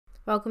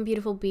Welcome,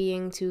 beautiful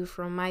being, to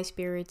From My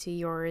Spirit to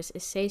Yours, a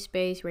safe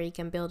space where you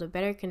can build a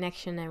better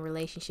connection and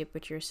relationship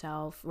with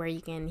yourself, where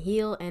you can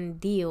heal and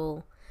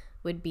deal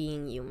with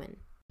being human.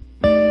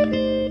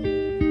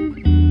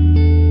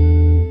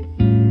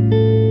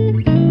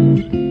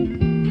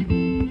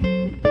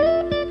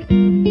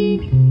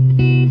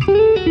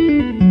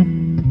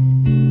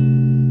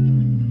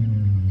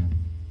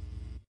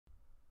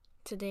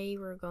 Today,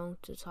 we're going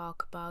to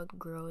talk about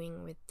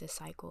growing with the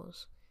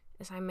cycles.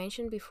 As I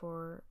mentioned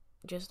before,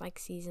 just like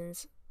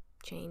seasons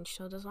change,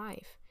 so does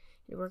life.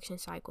 It works in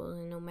cycles,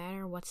 and no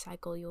matter what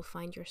cycle you'll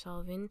find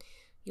yourself in,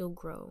 you'll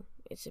grow.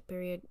 It's a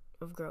period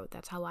of growth.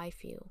 That's how I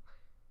feel.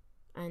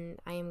 And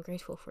I am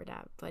grateful for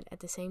that. But at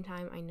the same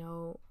time, I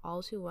know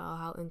all too well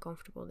how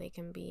uncomfortable they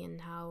can be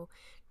and how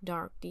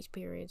dark these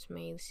periods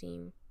may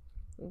seem.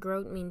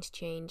 Growth means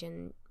change,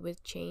 and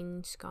with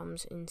change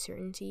comes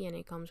uncertainty, and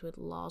it comes with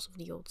loss of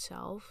the old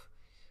self,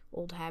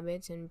 old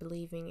habits, and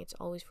believing it's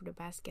always for the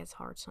best gets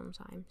hard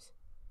sometimes.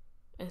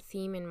 A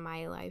theme in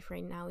my life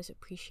right now is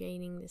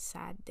appreciating the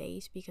sad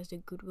days because the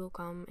good will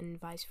come, and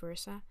vice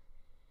versa.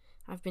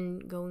 I've been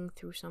going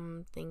through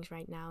some things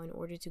right now in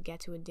order to get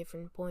to a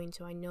different point,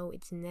 so I know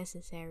it's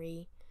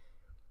necessary,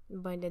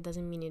 but that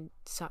doesn't mean it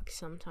sucks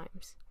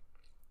sometimes.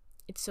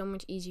 It's so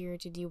much easier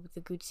to deal with the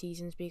good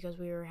seasons because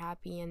we are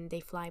happy and they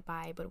fly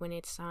by, but when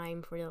it's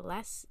time for the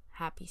less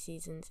happy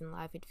seasons in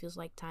life, it feels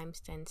like time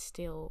stands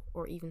still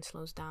or even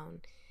slows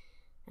down.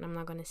 And I'm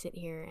not gonna sit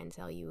here and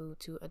tell you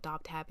to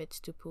adopt habits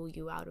to pull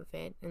you out of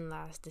it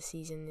unless the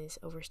season is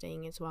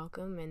overstaying its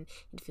welcome and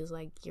it feels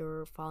like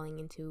you're falling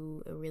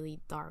into a really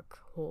dark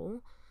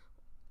hole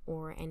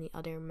or any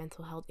other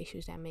mental health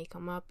issues that may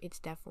come up. It's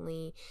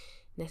definitely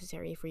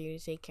necessary for you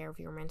to take care of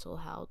your mental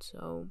health.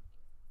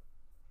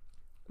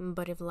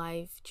 But if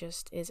life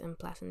just is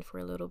unpleasant for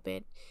a little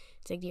bit,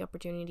 take the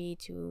opportunity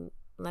to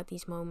let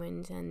these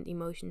moments and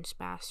emotions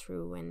pass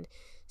through and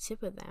sit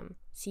with them.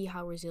 See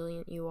how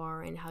resilient you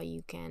are and how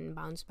you can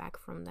bounce back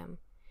from them.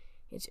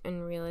 It's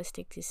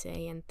unrealistic to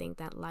say and think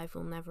that life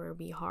will never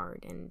be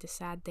hard, and the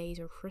sad days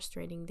or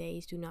frustrating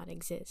days do not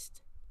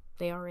exist.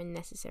 They are a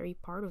necessary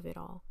part of it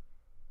all.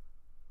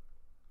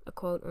 A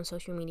quote on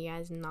social media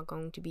is not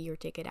going to be your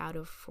ticket out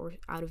of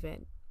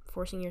it.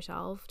 Forcing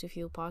yourself to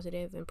feel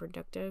positive and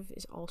productive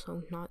is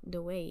also not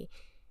the way.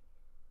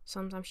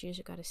 Sometimes you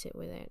just gotta sit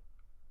with it,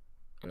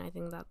 and I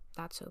think that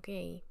that's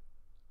okay.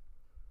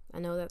 I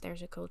know that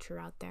there's a culture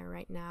out there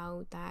right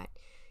now that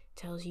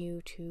tells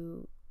you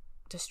to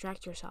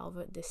distract yourself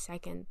at the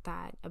second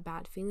that a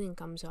bad feeling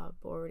comes up,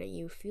 or that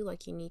you feel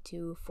like you need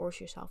to force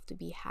yourself to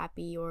be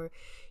happy, or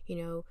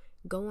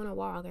go on a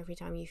walk every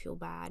time you feel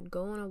bad.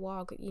 Go on a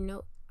walk.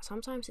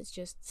 Sometimes it's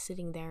just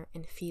sitting there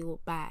and feel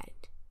bad,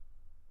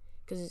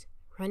 because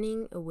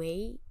running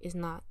away is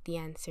not the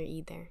answer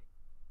either.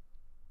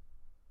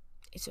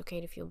 It's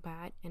okay to feel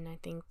bad, and I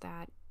think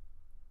that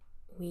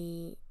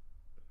we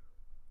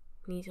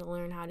need to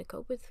learn how to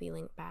cope with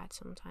feeling bad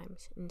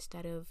sometimes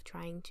instead of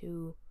trying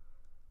to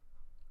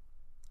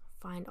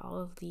find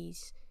all of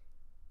these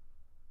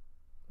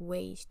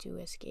ways to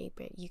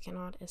escape it. You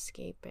cannot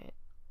escape it.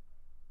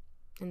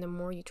 And the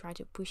more you try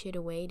to push it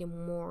away, the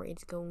more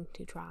it's going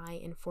to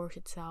try and force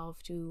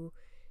itself to,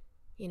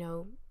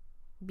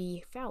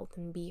 be felt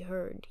and be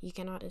heard. You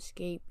cannot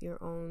escape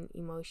your own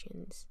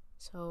emotions.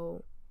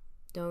 So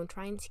don't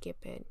try and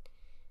skip it.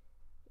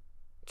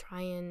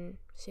 Try and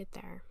sit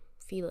there,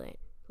 feel it,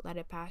 let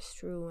it pass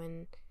through,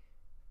 and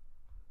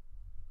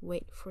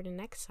wait for the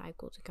next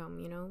cycle to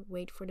come,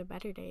 wait for the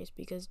better days,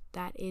 because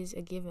that is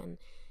a given.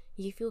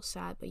 You feel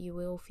sad, but you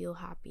will feel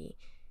happy.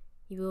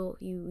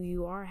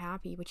 You are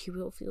happy, but you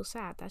will feel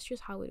sad. That's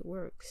just how it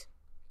works.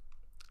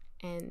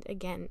 And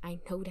again, I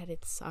know that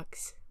it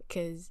sucks,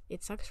 because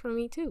it sucks for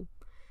me too,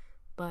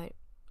 but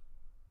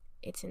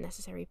it's a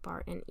necessary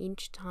part. And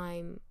each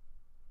time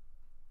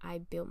I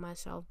build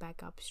myself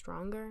back up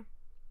stronger,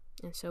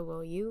 and so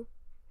will you.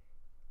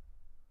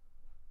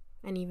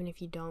 And even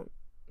if you don't,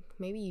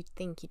 maybe you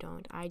think you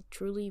don't, I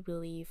truly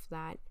believe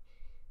that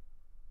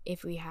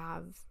if we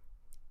have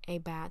a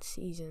bad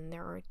season,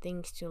 there are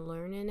things to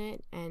learn in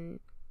it, and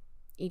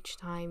each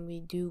time we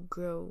do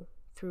grow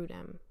through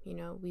them.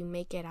 We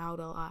make it out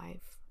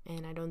alive,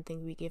 and I don't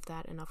think we give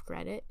that enough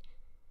credit.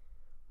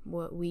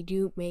 What we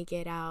do make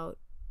it out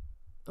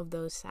of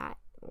those sad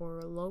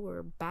or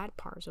lower bad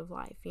parts of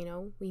life,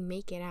 we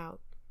make it out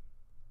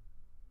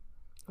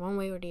one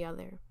way or the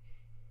other,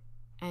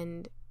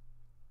 and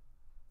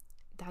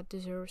that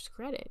deserves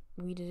credit.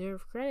 We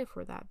deserve credit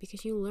for that,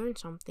 because you learn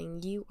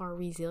something, you are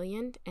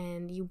resilient,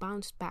 and you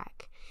bounce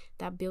back.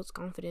 That builds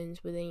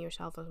confidence within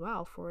yourself as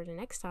well for the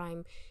next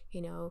time,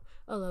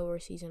 a lower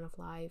season of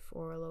life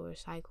or a lower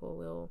cycle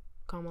will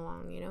come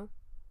along,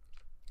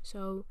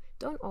 So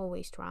don't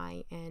always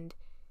try and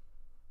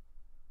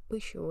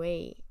push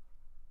away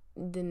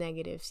the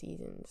negative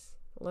seasons.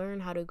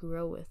 Learn how to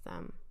grow with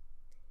them.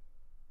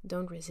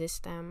 Don't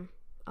resist them.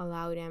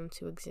 Allow them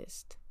to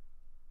exist.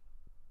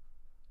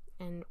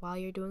 And while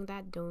you're doing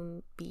that,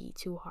 don't be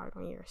too hard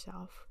on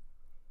yourself.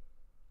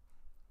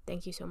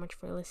 Thank you so much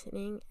for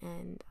listening,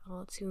 and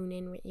I'll tune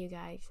in with you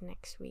guys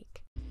next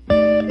week.